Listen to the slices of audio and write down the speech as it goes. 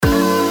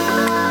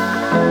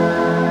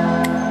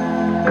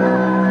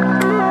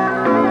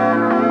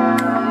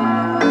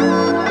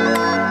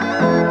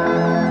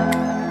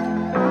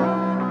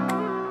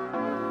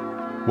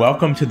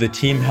Welcome to the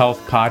Team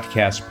Health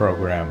Podcast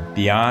program,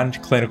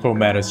 Beyond Clinical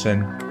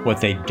Medicine, What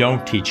They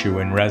Don't Teach You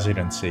in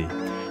Residency.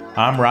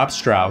 I'm Rob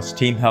Strauss,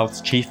 Team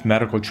Health's Chief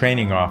Medical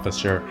Training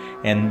Officer,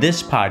 and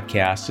this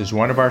podcast is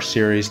one of our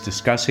series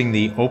discussing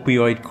the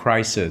opioid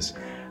crisis,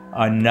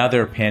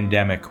 another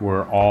pandemic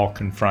we're all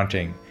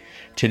confronting.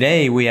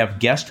 Today, we have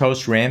guest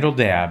host Randall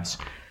Dabbs,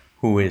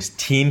 who is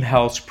Team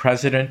Health's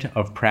President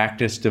of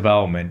Practice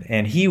Development,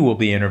 and he will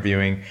be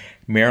interviewing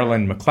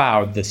Marilyn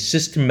McLeod, the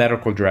System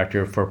Medical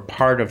Director for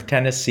part of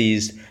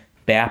Tennessee's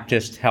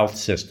Baptist Health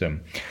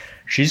System.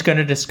 She's going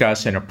to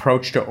discuss an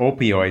approach to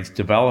opioids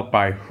developed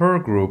by her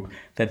group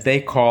that they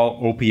call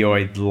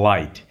Opioid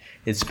Light.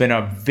 It's been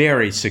a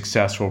very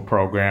successful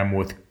program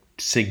with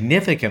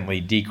significantly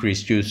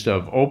decreased use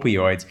of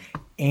opioids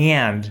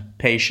and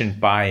patient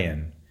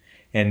buy-in.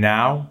 And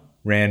now,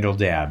 Randall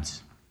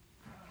Dabbs.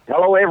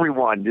 Hello,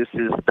 everyone. This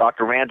is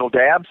Dr. Randall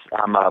Dabbs.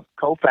 I'm a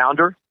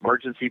co-founder,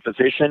 emergency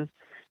physician,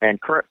 and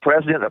current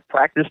president of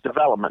practice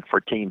development for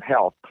Team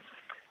Health.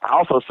 I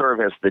also serve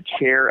as the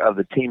chair of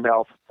the Team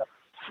Health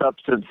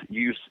Substance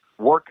Use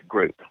Work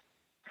Group.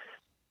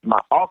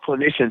 All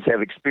clinicians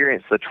have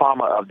experienced the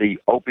trauma of the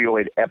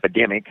opioid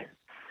epidemic,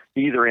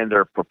 either in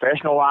their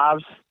professional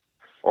lives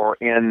or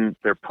in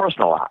their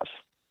personal lives.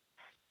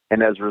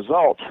 And as a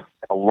result,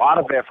 a lot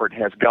of effort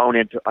has gone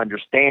into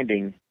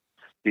understanding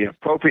the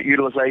appropriate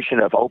utilization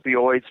of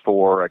opioids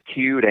for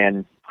acute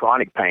and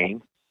chronic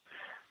pain,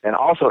 and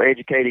also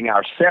educating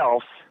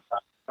ourselves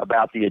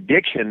about the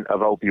addiction of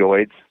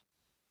opioids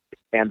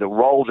and the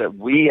role that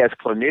we as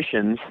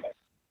clinicians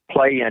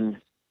play in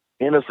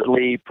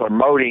innocently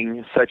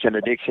promoting such an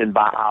addiction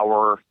by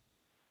our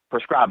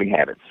prescribing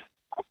habits.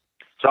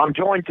 So I'm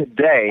joined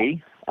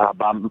today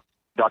by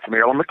Dr.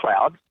 Marilyn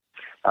McLeod.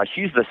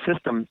 She's the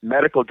System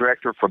Medical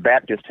Director for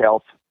Baptist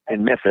Health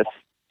in Memphis,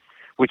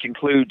 which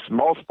includes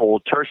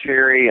multiple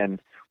tertiary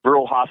and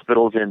rural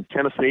hospitals in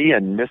Tennessee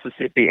and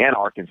Mississippi and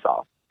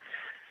Arkansas.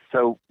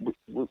 So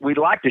we'd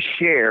like to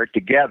share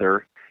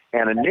together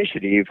an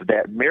initiative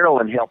that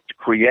Marilyn helped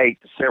create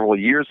several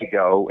years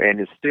ago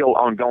and is still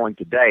ongoing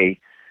today,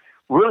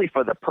 really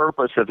for the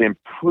purpose of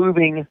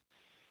improving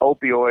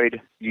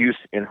opioid use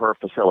in her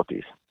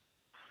facilities.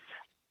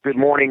 Good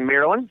morning,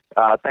 Marilyn.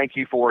 Thank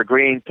you for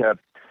agreeing to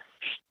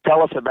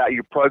tell us about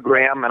your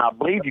program, and I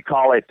believe you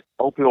call it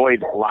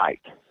Opioid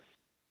Light.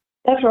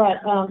 That's right,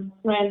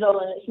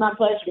 Randall, and it's my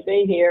pleasure to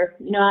be here.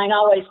 You know, I can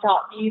always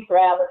talk to you for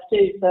hours,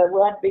 too, so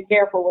we'll have to be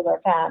careful with our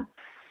time.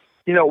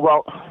 You know,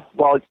 well,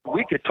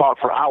 we could talk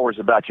for hours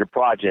about your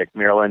project,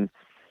 Marilyn.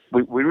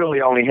 We really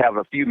only have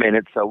a few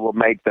minutes, so we'll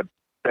make the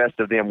best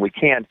of them we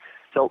can.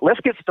 So let's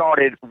get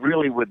started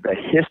really with the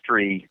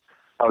history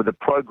of the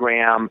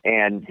program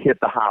and hit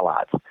the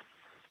highlights.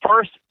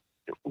 First,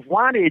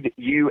 why did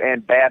you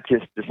and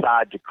Baptist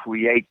decide to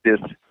create this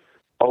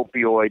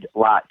Opioid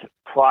Light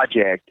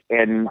project,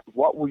 and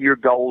what were your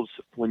goals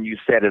when you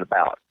set it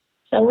about?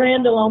 So,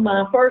 Randall, on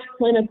my first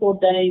clinical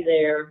day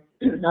there,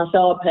 I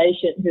saw a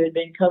patient who had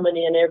been coming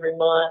in every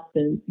month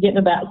and getting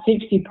about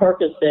 60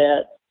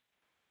 Percocets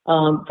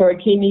for a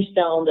kidney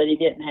stone that he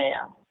didn't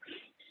have.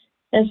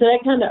 And so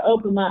that kind of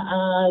opened my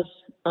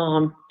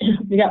eyes.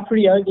 It got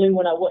pretty ugly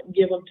when I wouldn't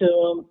give them to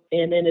him,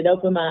 and then it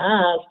opened my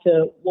eyes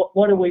to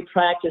what do we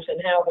practice and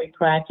how we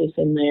practice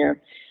in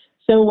there.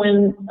 So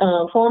when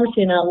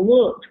pharmacy and I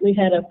looked, we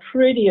had a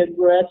pretty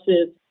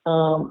aggressive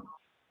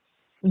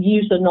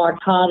use of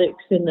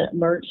narcotics in the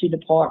emergency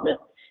department.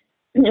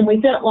 And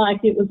we felt like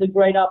it was a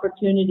great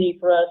opportunity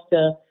for us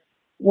to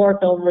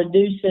work on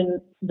reducing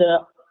the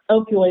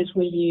opioids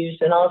we use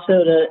and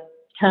also to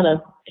kind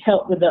of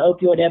help with the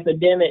opioid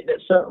epidemic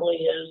that certainly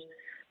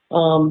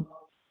is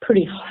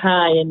pretty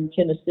high in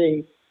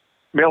Tennessee.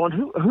 Marilyn,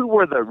 who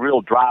were the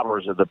real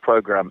drivers of the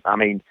program? I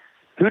mean,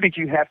 who did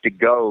you have to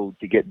go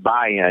to get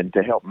buy-in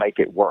to help make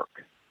it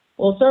work?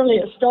 Well, certainly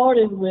it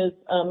started with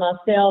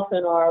myself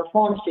and our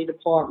pharmacy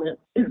department.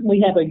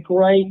 We have a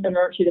great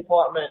emergency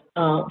department,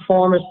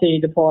 pharmacy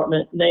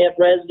department. And they have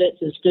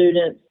residents and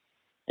students.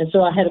 And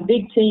so I had a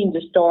big team to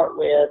start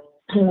with.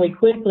 And we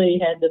quickly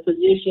had the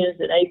physicians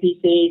and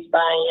APCs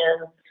buy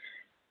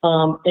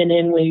in. And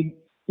then we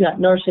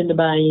got nursing to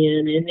buy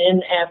in. And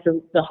then after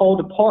the whole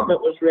department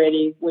was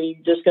ready,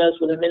 we discussed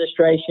with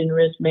administration,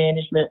 risk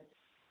management,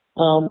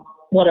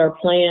 what our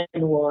plan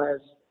was.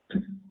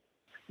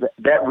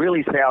 That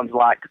really sounds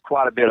like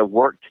quite a bit of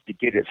work to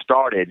get it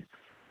started.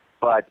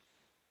 But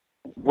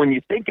when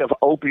you think of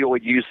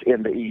opioid use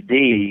in the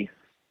ED,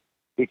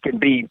 it can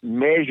be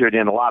measured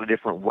in a lot of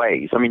different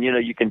ways. I mean, you know,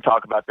 you can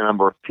talk about the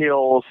number of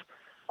pills.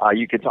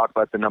 You can talk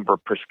about the number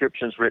of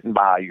prescriptions written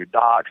by your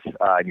docs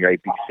and your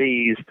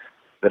APCs,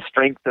 the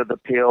strength of the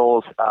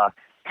pills.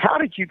 How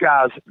did you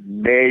guys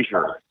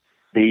measure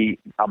the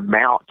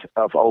amount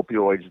of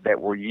opioids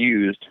that were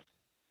used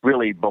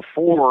really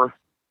before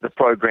the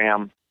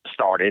program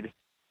started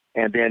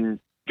and then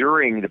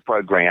during the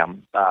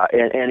program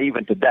and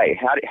even today?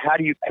 How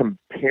do you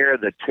compare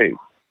the two?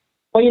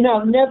 Well, you know,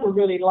 I've never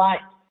really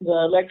liked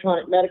the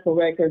electronic medical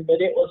record, but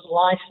it was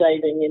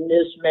life-saving in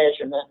this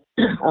measurement.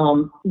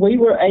 We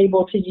were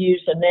able to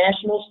use a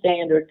national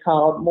standard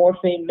called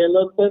morphine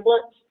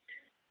milliequivalents,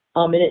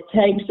 and it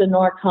takes the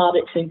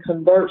narcotics and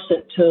converts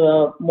it to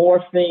a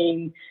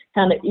morphine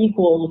kind of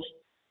equals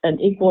an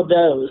equal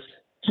dose.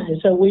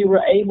 And so we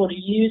were able to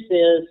use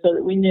this so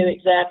that we knew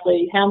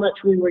exactly how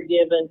much we were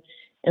given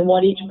and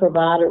what each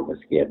provider was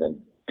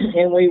given.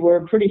 And we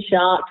were pretty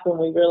shocked when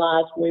we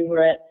realized we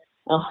were at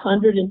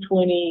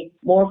 120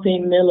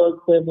 morphine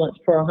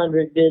milliequivalents per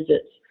 100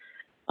 visits,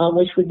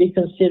 which would be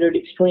considered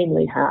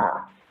extremely high.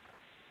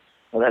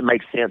 Well, that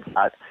makes sense.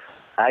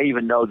 I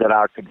even know that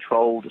our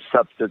controlled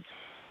substance,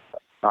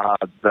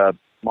 the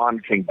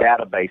monitoring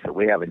database that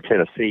we have in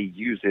Tennessee,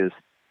 uses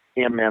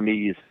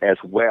MMEs as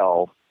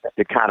well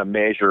to kind of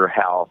measure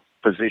how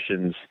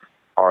physicians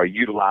are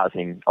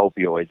utilizing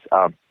opioids.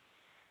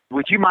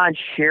 Would you mind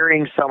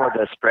sharing some of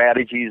the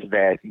strategies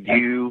that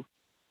you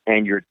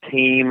and your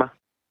team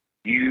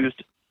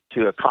used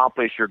to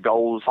accomplish your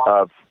goals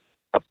of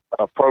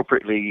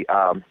appropriately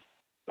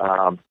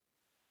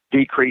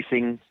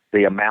decreasing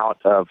the amount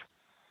of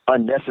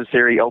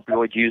unnecessary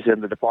opioid use in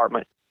the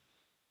department?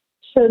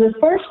 So the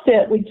first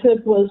step we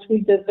took was we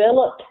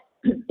developed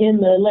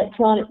in the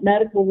electronic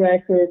medical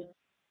record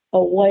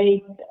a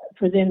way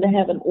for them to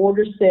have an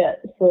order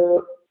set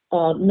for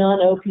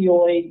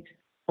non-opioid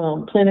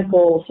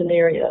clinical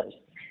scenarios,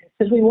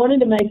 because we wanted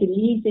to make it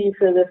easy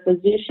for the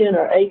physician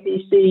or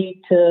APC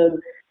to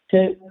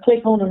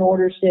click on an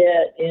order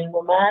set and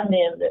remind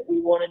them that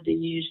we wanted to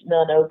use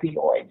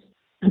non-opioids.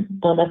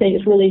 I think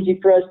it's really easy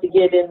for us to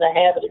get in the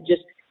habit of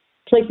just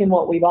clicking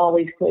what we've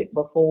always clicked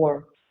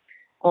before.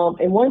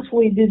 And once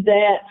we did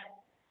that,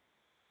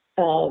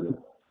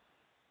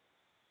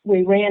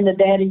 we ran the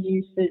data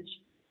usage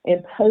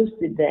and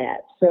posted that.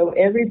 So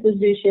every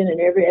physician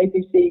and every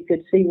APC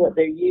could see what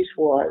their use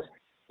was.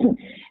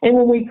 And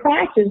when we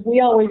practice, we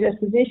always, as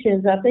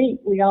physicians, I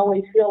think we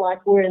always feel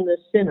like we're in the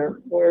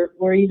center.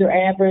 We're either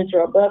average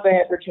or above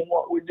average in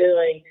what we're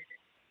doing.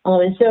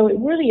 And so it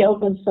really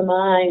opened some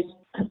eyes,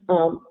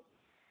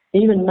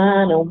 even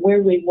mine, on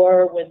where we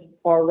were with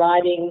our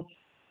writing,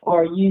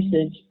 our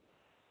usage,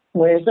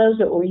 whereas those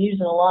that were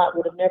using a lot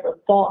would have never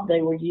thought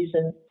they were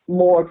using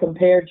more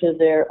compared to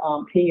their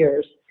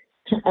peers.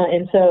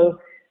 And so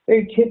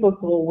very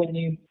typical when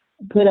you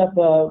put up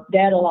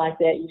data like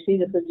that, you see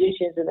the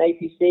physicians and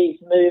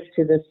APCs move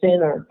to the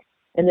center.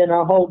 And then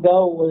our whole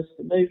goal was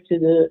to move to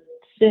the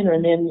center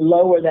and then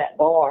lower that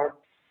bar.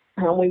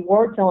 We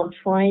worked on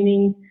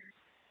training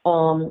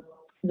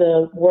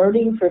the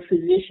wording for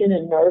physician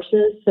and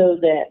nurses so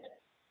that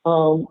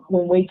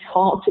when we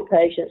talk to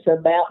patients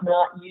about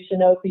not using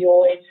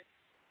opioids,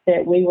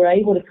 that we were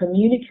able to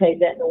communicate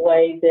that in a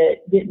way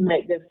that didn't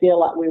make them feel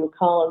like we were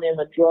calling them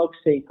a drug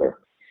seeker.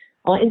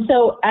 And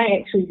so I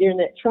actually, during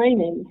that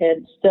training,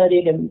 had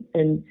studied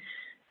and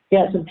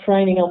got some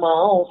training on my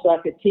own so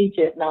I could teach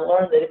it. And I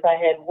learned that if I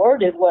had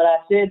worded what I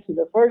said to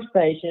the first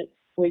patient,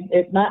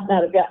 it might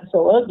not have gotten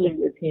so ugly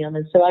with him.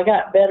 And so I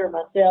got better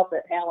myself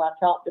at how I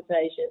talk to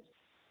patients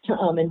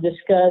and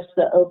discuss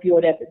the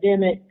opioid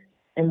epidemic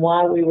and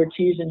why we were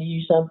choosing to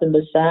use something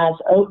besides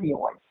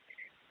opioids.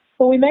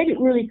 So we made it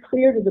really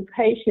clear to the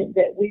patient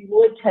that we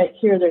would take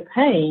care of their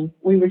pain.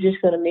 We were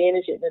just going to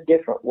manage it in a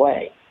different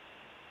way.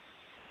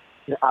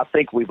 I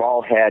think we've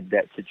all had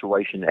that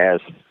situation as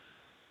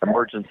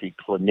emergency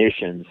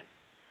clinicians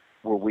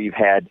where we've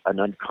had an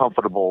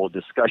uncomfortable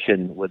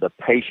discussion with a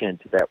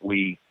patient that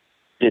we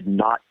did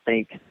not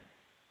think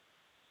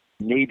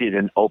needed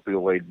an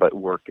opioid but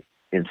were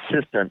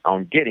insistent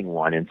on getting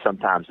one, and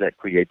sometimes that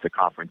creates a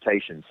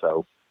confrontation.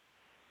 So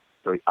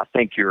I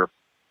think you're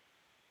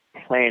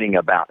planning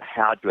about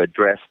how to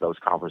address those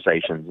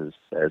conversations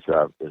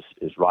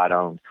is right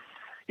on.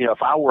 You know,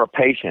 if I were a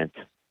patient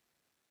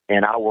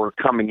and I were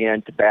coming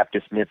in to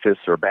Baptist Memphis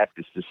or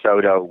Baptist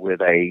DeSoto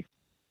with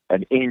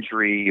an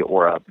injury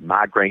or a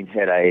migraine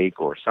headache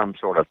or some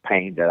sort of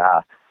pain that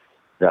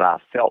I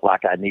felt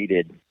like I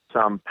needed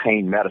some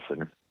pain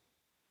medicine,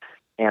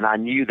 and I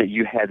knew that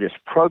you had this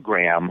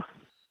program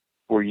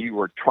where you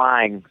were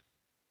trying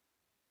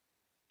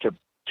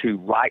to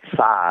right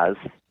size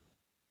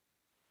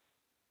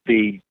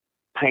the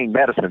pain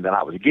medicine that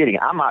I was getting,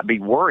 I might be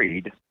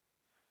worried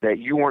that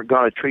you weren't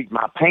going to treat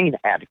my pain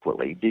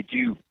adequately. Did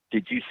you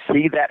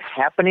see that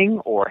happening,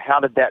 or how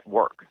did that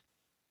work?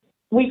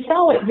 We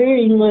saw it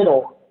very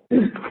little.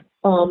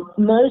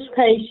 Most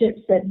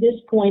patients at this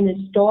point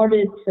had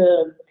started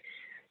to,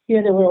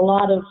 there were a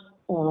lot of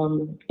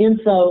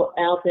info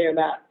out there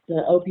about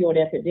the opioid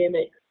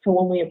epidemic. So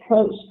when we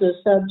approached the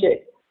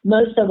subject,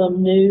 most of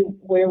them knew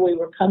where we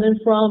were coming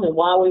from and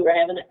why we were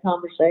having that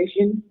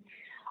conversation.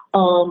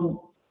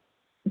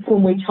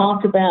 When we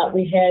talked about,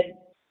 we had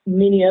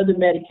many other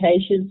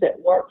medications that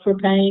work for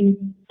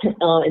pain,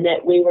 and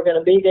that we were going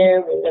to be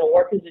there, we were going to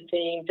work as a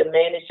team to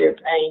manage their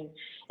pain,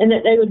 and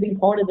that they would be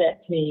part of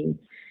that team.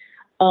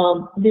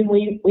 Then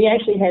we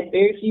actually had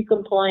very few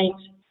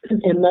complaints,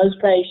 and most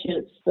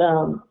patients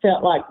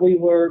felt like we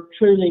were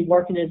truly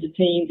working as a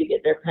team to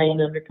get their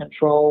pain under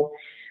control.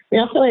 We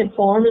also had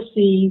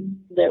pharmacy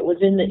that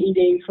was in the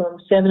ED from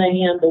 7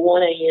 a.m. to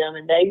 1 a.m.,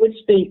 and they would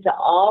speak to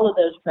all of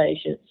those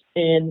patients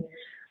and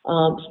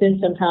spend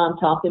some time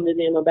talking to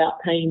them about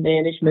pain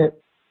management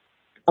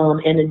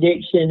and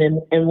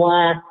addiction and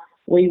why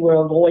we were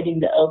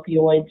avoiding the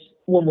opioids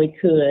when we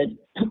could.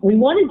 We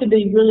wanted to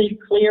be really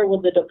clear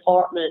with the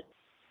department,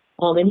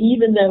 and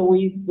even though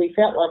we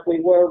felt like we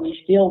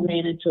still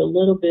ran into a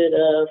little bit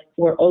of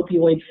we're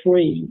opioid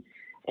free.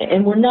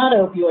 And we're not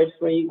opioid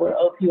free, we're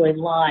opioid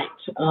light.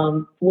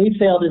 We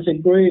felt as a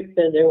group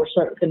that there were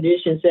certain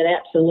conditions that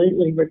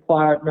absolutely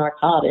required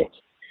narcotics.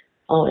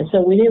 And so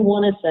we didn't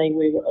want to say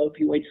we were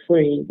opioid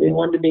free. We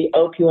wanted to be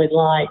opioid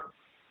light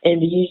and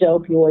to use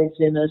opioids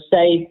in a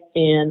safe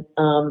and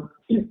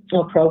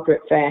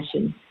appropriate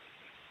fashion.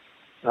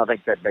 I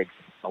think that makes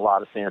a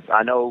lot of sense.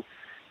 I know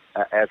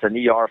as an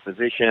ER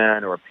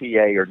physician or a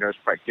PA or nurse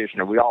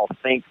practitioner, we all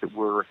think that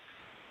we're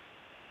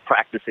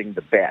practicing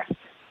the best,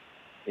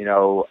 you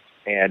know,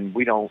 and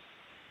we don't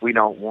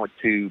want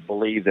to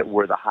believe that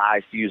we're the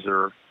highest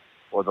user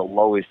or the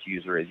lowest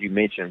user. As you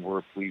mentioned,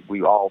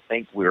 we all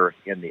think we're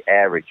in the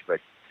average. But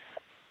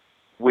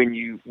when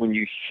you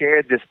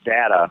shared this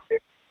data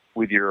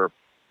with your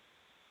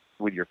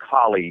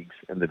colleagues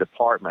in the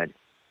department,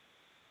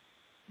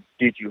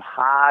 did you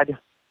hide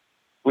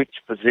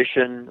which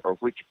physician or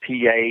which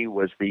PA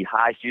was the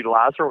highest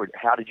utilizer, or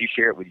how did you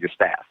share it with your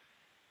staff?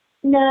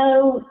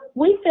 No,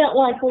 we felt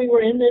like we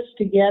were in this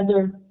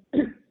together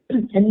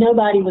and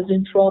nobody was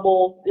in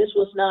trouble. This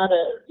was not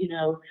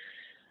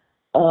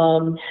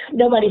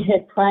nobody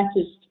had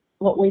practiced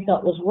what we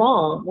thought was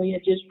wrong. We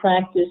had just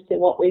practiced in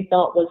what we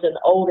thought was an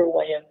older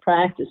way of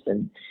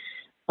practicing.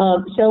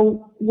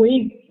 So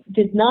we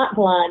did not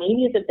blind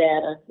any of the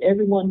data.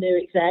 Everyone knew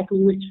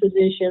exactly which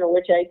physician or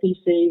which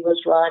APC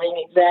was writing,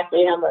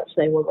 exactly how much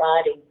they were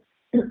writing.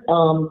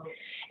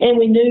 And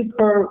we knew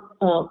per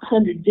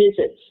 100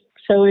 visits.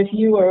 So if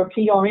you were a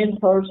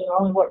PRN person and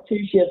only worked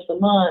 2 shifts a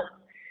month,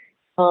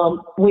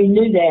 we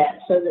knew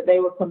that so that they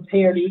were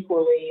compared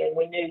equally, and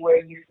we knew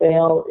where you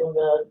fell in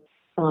the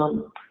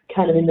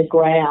kind of in the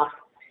graph.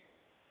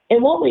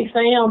 And what we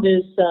found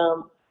is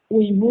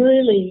we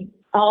really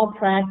all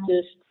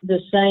practiced the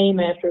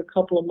same after a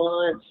couple of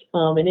months.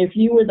 And if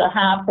you were the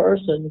high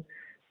person,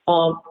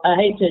 I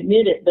hate to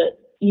admit it, but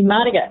you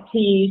might have got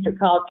teased or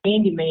called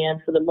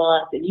Candyman for the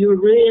month, and you were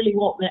really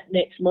wanting that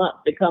next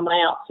month to come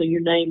out so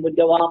your name would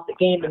go off the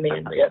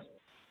Candyman list.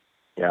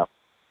 Yeah.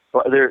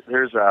 Well,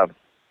 there's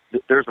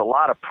a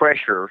lot of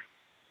pressure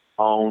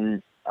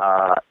on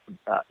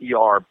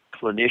ER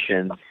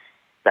clinicians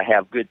to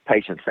have good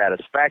patient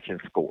satisfaction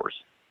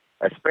scores,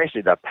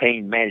 especially the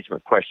pain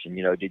management question.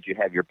 You know, did you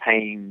have your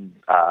pain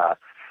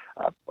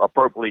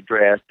appropriately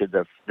addressed? Did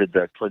the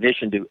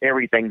clinician do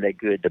everything they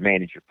could to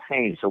manage your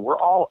pain? So we're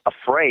all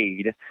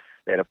afraid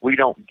that if we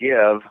don't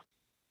give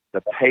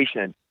the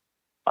patient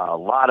a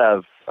lot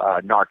of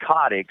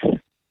narcotics,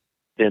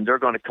 then they're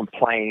going to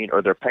complain,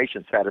 or their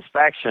patient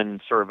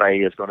satisfaction survey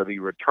is going to be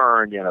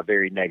returned in a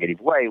very negative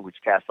way, which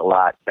casts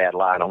a bad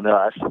light on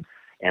us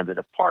and the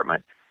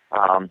department.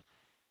 I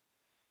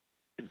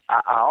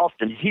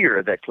often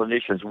hear that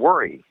clinicians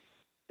worry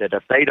that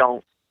if they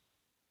don't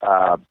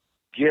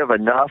give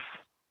enough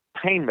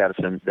pain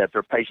medicine, that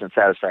their patient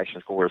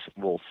satisfaction scores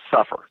will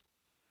suffer.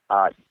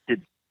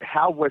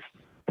 How was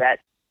that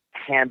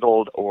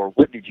handled, or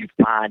what did you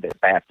find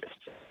at Baptist?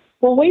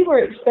 Well, we were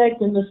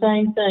expecting the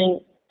same thing,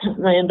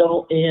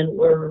 Randall, and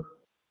we're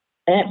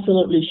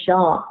absolutely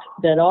shocked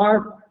that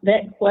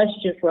that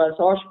question for us,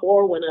 our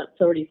score went up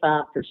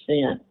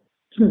 35%.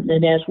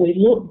 And as we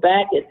look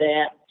back at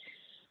that,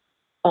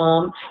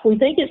 we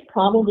think it's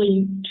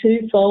probably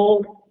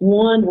twofold.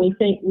 One, we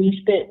think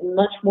we spent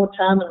much more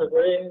time in the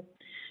room.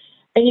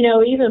 And, you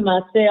know, even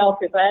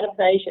myself, if I had a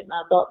patient and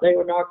I thought they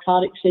were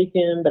narcotic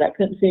seeking, but I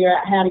couldn't figure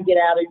out how to get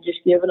out of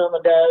just giving them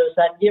a dose,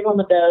 I'd give them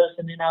a dose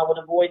and then I would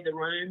avoid the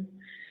room.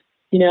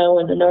 You know,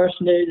 and the nurse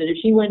knew that if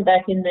she went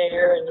back in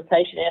there and the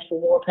patient asked for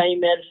more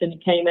pain medicine, he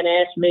came and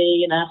asked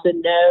me, and I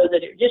said no,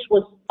 that it just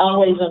was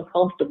always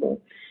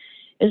uncomfortable.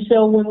 And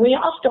so when we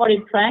all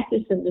started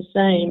practicing the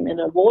same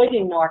and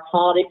avoiding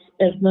narcotics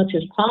as much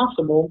as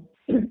possible,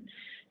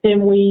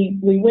 then we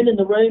went in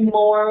the room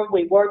more.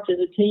 We worked as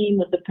a team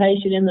with the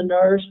patient and the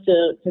nurse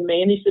to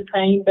manage the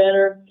pain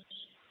better.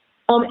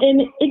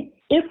 And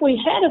if we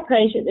had a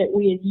patient that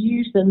we had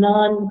used the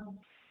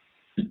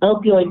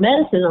non-opioid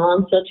medicine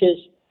on, such as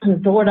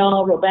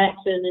Toradol,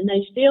 Robaxin, and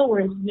they still were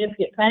in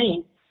significant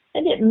pain,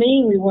 that didn't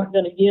mean we weren't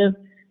going to give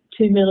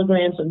 2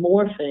 milligrams of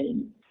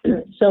morphine.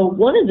 So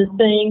one of the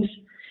things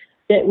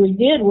that we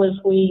did was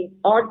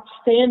our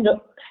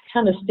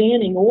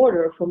standing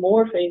order for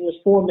morphine was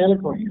 4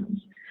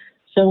 milligrams.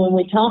 So when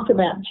we talked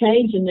about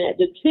changing that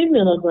to 2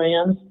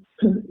 milligrams,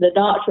 the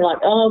docs were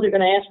like, oh, they're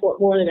going to ask for it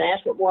more, I'm going to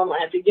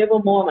have to give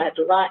them more, I'm going to have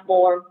to write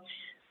more.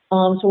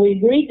 So we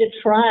agreed to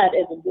try it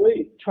as a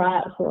group, try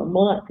it for a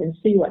month and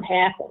see what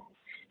happened.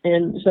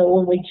 And so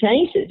when we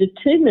changed it to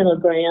 2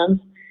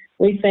 milligrams,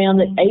 we found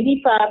that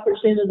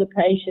 85% of the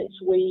patients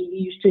we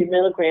used 2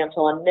 milligrams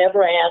on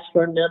never asked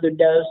for another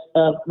dose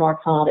of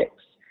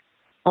narcotics.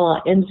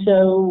 And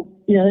so,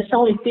 it's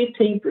only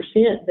 15%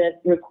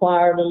 that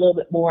required a little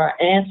bit more,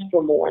 asked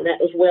for more, and that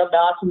was well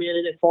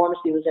documented, and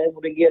pharmacy was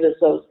able to get us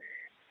those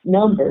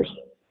numbers.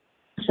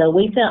 So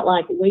we felt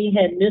like we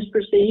had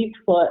misperceived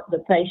what the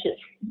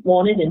patients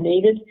wanted and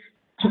needed,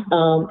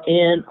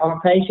 and our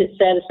patient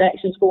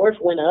satisfaction scores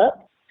went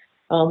up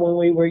when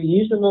we were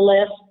using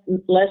the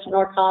less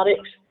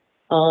narcotics,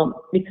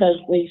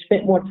 because we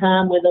spent more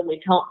time with them, we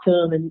talked to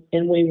them,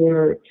 and we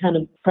were kind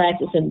of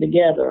practicing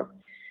together.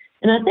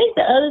 And I think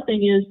the other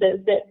thing is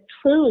that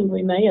truly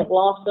we may have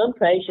lost some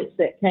patients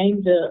that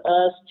came to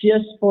us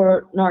just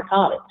for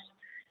narcotics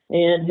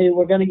and who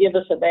were going to give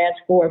us a bad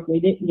score if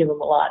we didn't give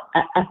them a lot.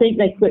 I think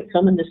they quit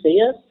coming to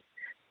see us.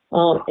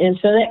 And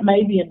so that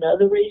may be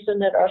another reason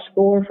that our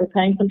score for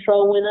pain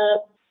control went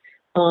up.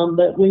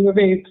 But we were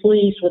very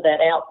pleased with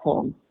that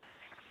outcome.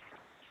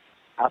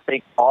 I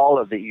think all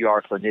of the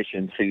ER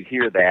clinicians who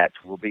hear that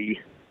will be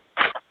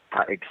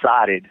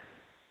excited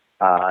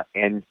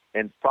and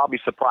probably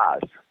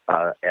surprised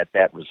at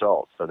that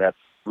result. So that's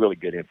really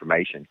good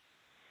information.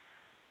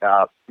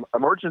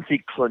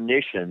 Emergency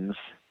clinicians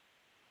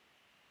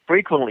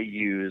frequently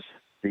use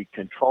the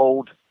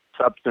Controlled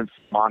Substance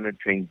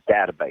Monitoring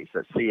Database,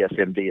 that's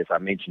CSMD, as I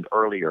mentioned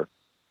earlier.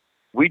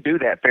 We do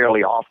that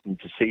fairly often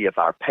to see if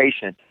our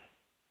patient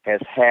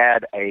has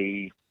had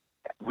a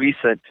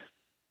recent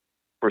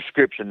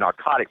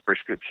narcotic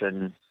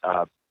prescription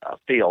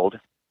filled,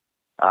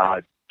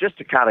 just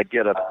to kind of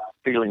get a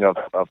feeling of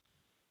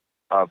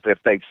if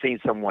they've seen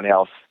someone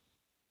else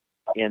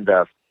in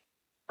the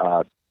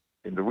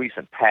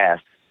recent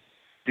past.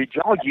 Did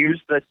y'all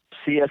use the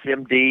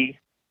CSMD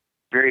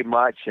very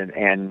much,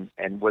 and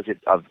was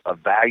it of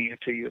value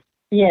to you?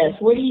 Yes,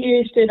 we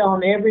used it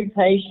on every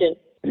patient.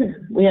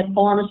 We had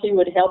pharmacy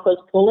would help us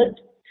pull it.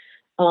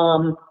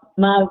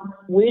 My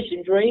wish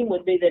and dream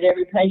would be that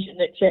every patient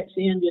that checks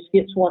in just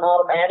gets one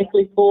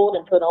automatically pulled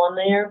and put on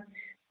there.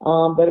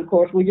 But of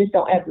course, we just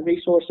don't have the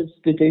resources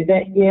to do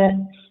that yet.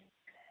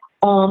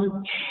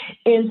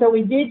 And so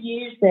we did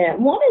use that.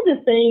 One of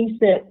the things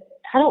that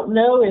I don't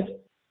know if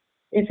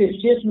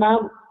it's just my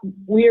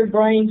weird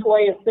brain's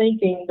way of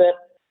thinking, but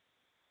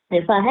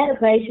if I had a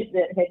patient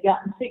that had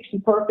gotten 60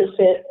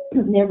 Percocet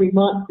every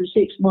month for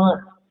 6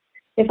 months,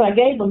 if I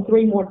gave them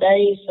 3 more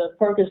days of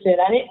Percocet,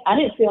 I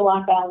didn't feel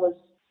like I was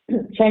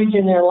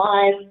changing their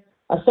life.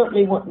 I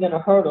certainly wasn't going to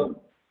hurt them.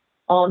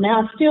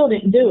 Now, I still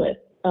didn't do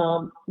it,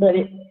 but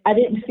I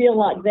didn't feel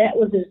like that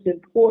was as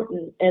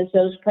important as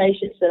those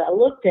patients that I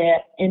looked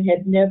at and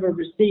had never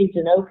received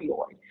an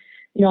opioid.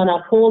 And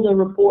I pulled the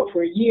report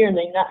for a year and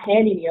they not had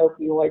any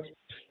opioids.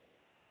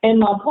 And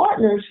my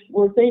partners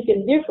were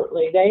thinking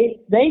differently.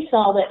 They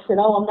saw that and said,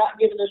 I'm not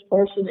giving this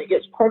person that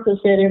gets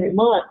Percocet every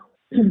month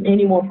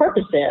any more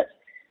Percocets.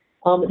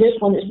 This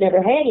one that's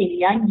never had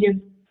any, I can give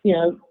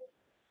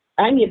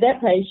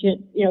that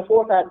patient, 4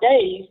 or 5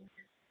 days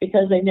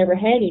because they've never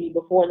had any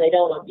before and they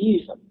don't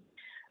abuse them.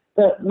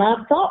 But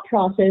my thought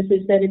process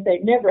is that if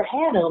they've never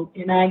had them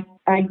and I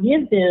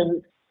give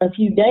them a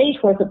few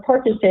days worth of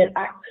Percocet,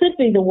 I could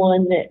be the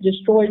one that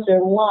destroys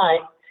their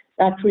life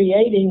by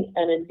creating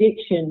an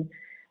addiction.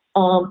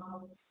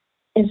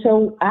 And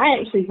so I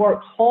actually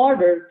work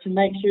harder to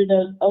make sure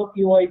those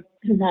opioid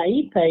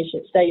naive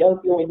patients stay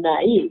opioid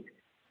naive,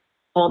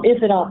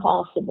 if at all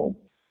possible.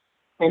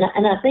 And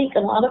I think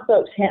a lot of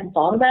folks hadn't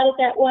thought about it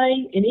that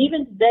way. And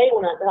even today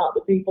when I talk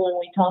to people and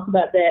we talk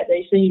about that,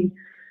 they seem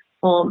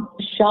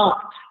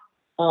shocked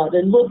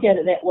to look at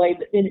it that way,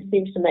 but then it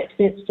seems to make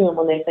sense to them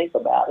when they think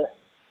about it.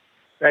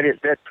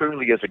 That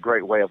truly is a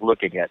great way of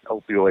looking at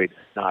opioid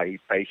naive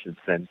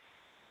patients, and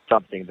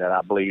something that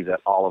I believe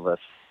that all of us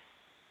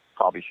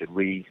probably should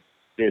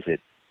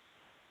revisit.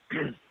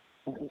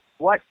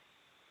 What,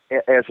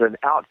 as an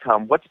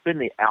outcome, what's been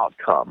the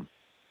outcome?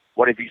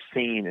 What have you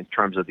seen in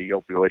terms of the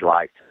Opioid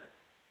Light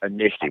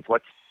initiative?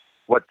 What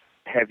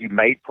have you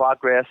made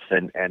progress,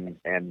 and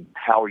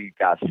how are you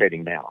guys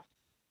sitting now?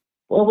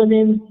 Well,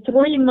 within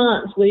 3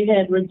 months, we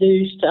had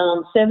reduced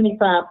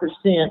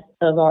 75%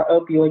 of our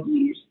opioid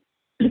use.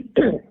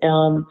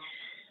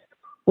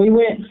 We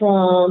went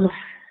from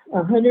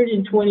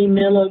 120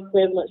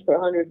 milliequivalents per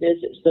 100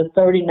 visits to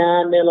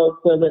 39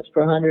 milliequivalents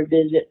per 100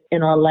 visits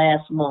in our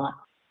last month.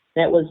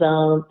 That was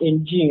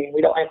in June.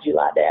 We don't have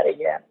July data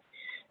yet.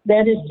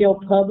 That is still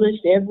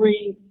published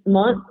every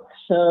month,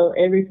 so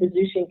every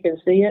physician can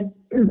see it.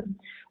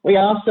 We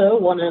also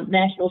won a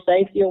National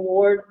Safety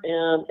Award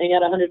and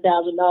got a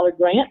 $100,000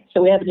 grant.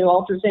 So we have a new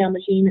ultrasound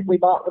machine that we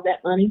bought with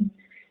that money.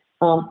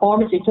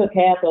 Pharmacy took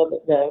half of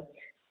it, though.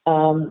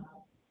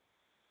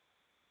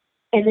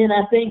 And then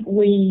I think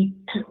we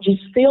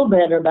just feel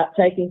better about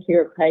taking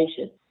care of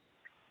patients.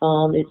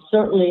 It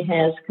certainly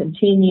has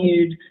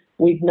continued.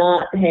 We've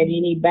not had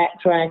any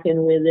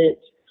backtracking with it.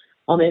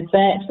 In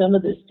fact, some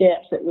of the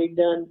steps that we've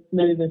done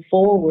moving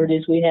forward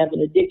is we have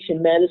an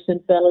addiction medicine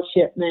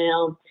fellowship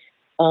now.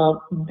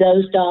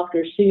 Those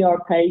doctors see our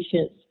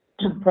patients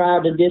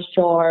prior to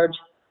discharge.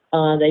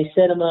 They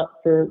set them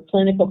up for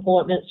clinic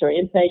appointments or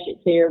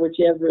inpatient care,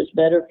 whichever is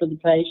better for the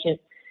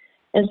patient.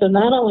 And so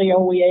not only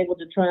are we able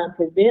to try and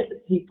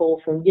prevent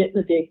people from getting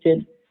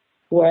addicted,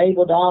 we're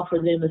able to offer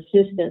them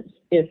assistance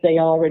if they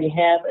already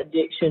have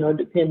addiction or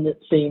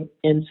dependency.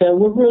 And so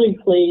we're really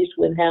pleased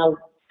with how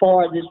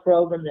far this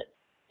program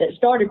that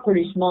started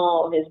pretty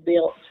small has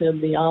built to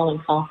be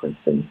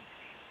all-encompassing.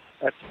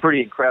 That's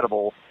pretty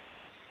incredible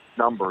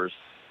numbers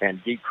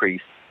and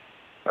decrease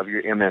of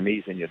your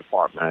MMEs in your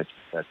department.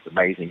 That's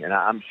amazing. And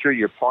I'm sure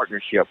your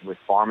partnership with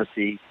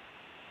pharmacy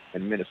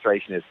and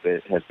administration has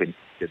been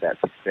to that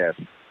success.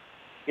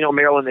 You know,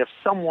 Marilyn, if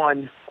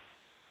someone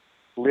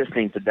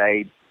listening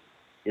today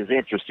is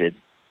interested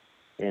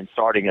in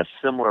starting a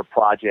similar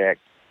project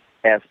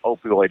as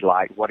Opioid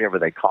Light, whatever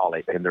they call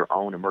it, in their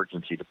own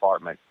emergency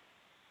department,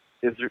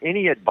 is there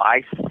any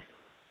advice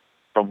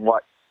from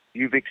what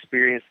you've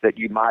experienced that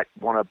you might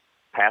want to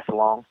pass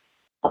along?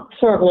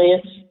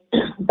 Certainly,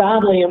 it's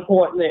vitally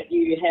important that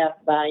you have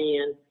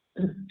buy-in.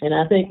 And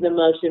I think the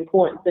most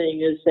important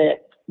thing is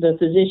that the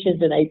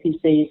physicians and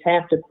APCs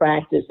have to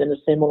practice in a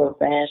similar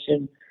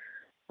fashion.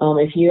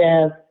 If you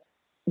have,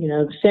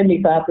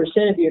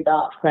 75% of your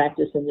docs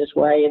practice in this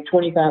way and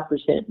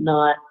 25%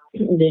 not,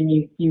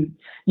 then you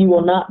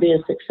will not be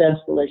as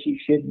successful as you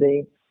should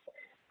be.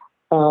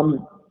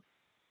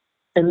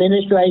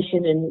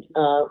 Administration and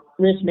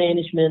risk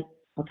management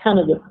are kind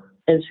of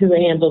as who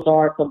handles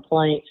our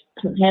complaints,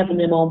 having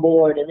them on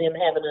board and them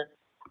having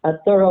a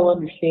thorough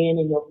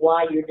understanding of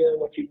why you're doing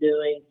what you're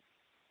doing.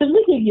 Because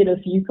we can get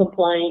a few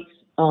complaints,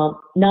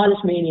 not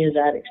as many as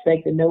I'd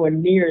expected, nowhere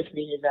near as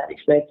many as I'd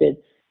expected,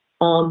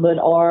 but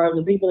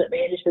the people that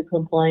manage the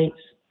complaints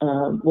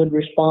would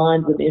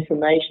respond with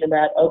information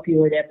about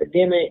opioid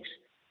epidemics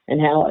and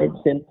how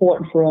it's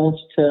important for us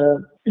to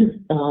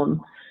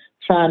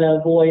try to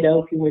avoid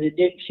opioid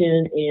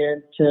addiction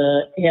and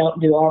to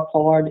help do our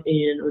part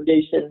in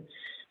reducing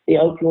the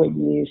opioid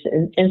use.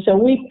 And so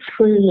we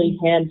truly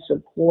had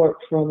support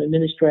from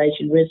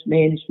administration, risk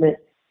management,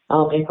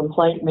 and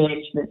complaint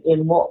management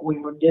in what we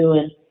were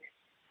doing.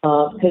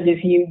 Because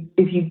if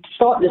you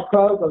start this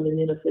program and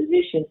then a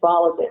physician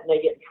follows it and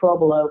they get in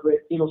trouble over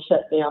it, it'll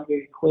shut down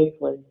very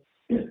quickly.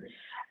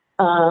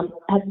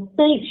 I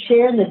think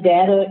sharing the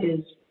data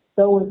is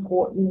so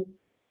important.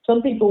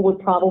 Some people would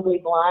probably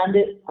blind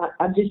it.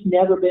 I've just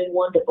never been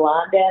one to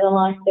blind data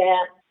like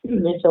that,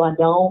 and so I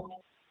don't.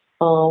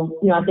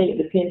 I think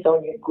it depends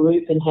on your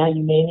group and how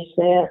you manage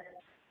that.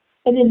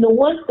 And then the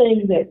one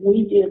thing that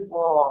we did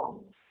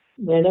wrong,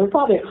 and there were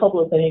probably a couple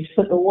of things,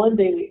 but the one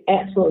thing we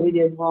absolutely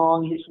did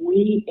wrong is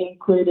we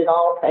included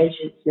all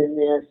patients in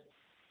this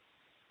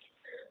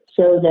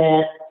so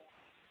that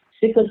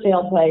sickle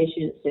cell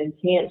patients and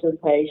cancer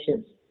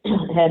patients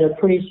had a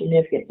pretty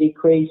significant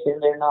decrease in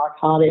their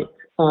narcotic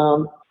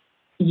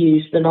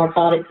use, the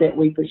narcotics that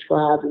we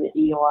prescribed in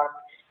the ER.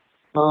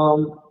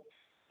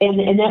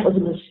 And that was a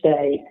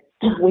mistake.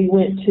 We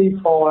went too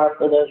far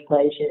for those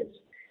patients.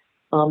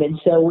 And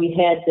so we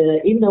had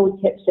to, even though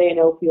we kept saying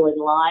opioid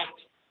light,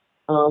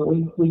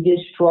 we did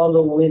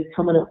struggle with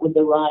coming up with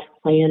the right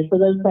plan for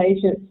those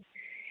patients.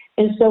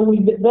 And so we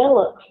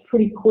developed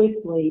pretty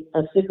quickly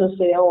a sickle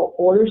cell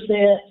order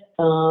set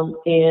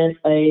and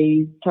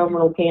a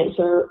terminal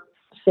cancer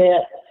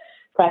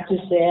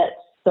practice set,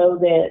 so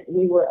that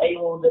we were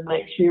able to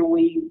make sure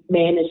we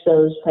managed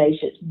those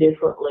patients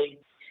differently.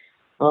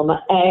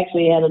 I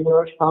actually had a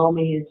nurse call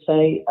me and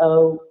say,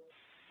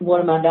 one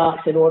of my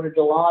docs had ordered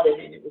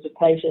Dilaudid, and it was a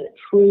patient that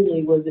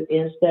truly was at the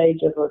end stage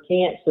of her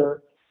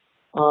cancer.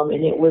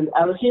 And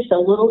I was just a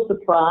little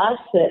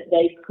surprised that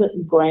they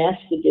couldn't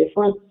grasp the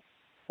difference.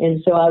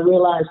 And so I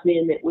realized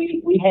then that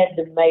we had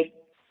to make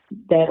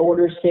that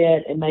order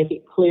set and make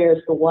it clear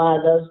as to why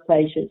those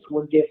patients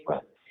were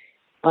different.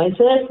 And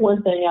so that's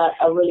one thing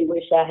I really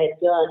wish I had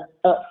done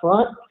up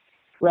front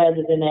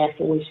rather than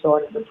after we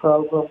started the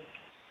program.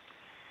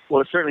 Well,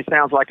 it certainly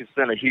sounds like it's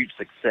been a huge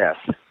success.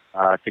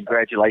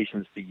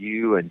 Congratulations to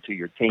you and to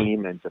your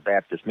team and to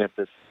Baptist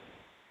Memphis,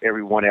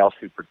 everyone else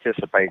who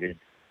participated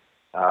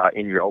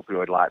in your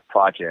Opioid Light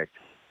project.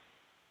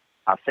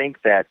 I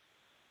think that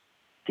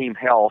Team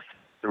Health,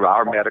 through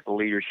our medical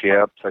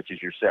leadership, such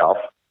as yourself,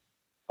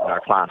 and our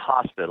client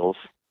hospitals,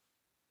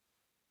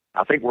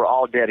 I think we're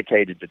all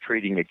dedicated to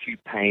treating acute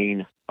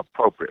pain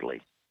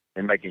appropriately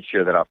and making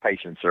sure that our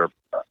patients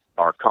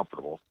are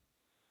comfortable.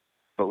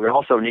 But we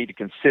also need to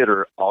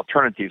consider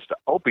alternatives to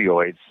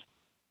opioids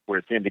where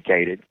it's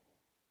indicated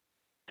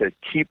to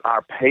keep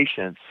our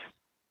patients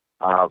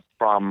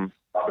from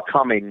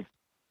becoming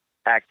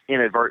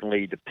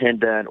inadvertently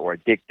dependent or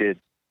addicted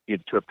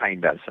to a pain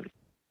medicine.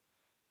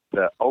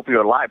 The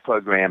Opioid Light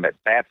program at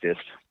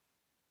Baptist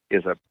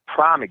is a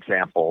prime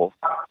example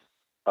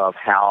of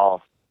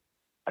how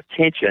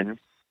attention,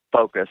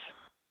 focus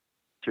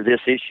to this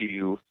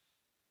issue,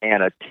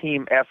 and a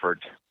team effort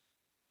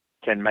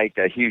can make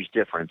a huge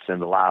difference in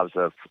the lives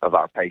of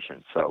our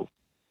patients. So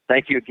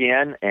thank you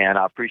again, and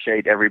I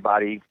appreciate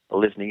everybody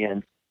listening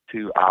in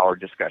to our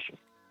discussion.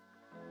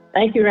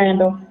 Thank you,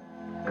 Randall.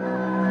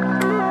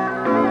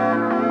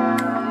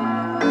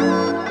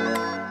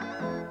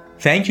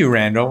 Thank you,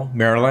 Randall,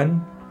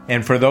 Marilyn,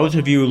 And for those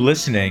of you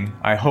listening,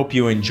 I hope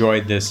you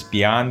enjoyed this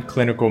Beyond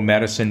Clinical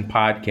Medicine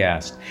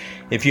podcast.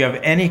 If you have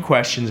any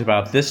questions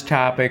about this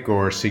topic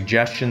or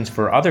suggestions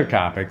for other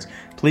topics,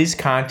 please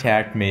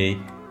contact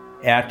me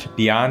at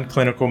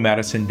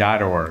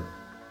beyondclinicalmedicine.org.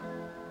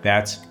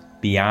 That's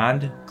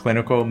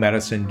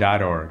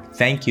beyondclinicalmedicine.org.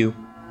 Thank you.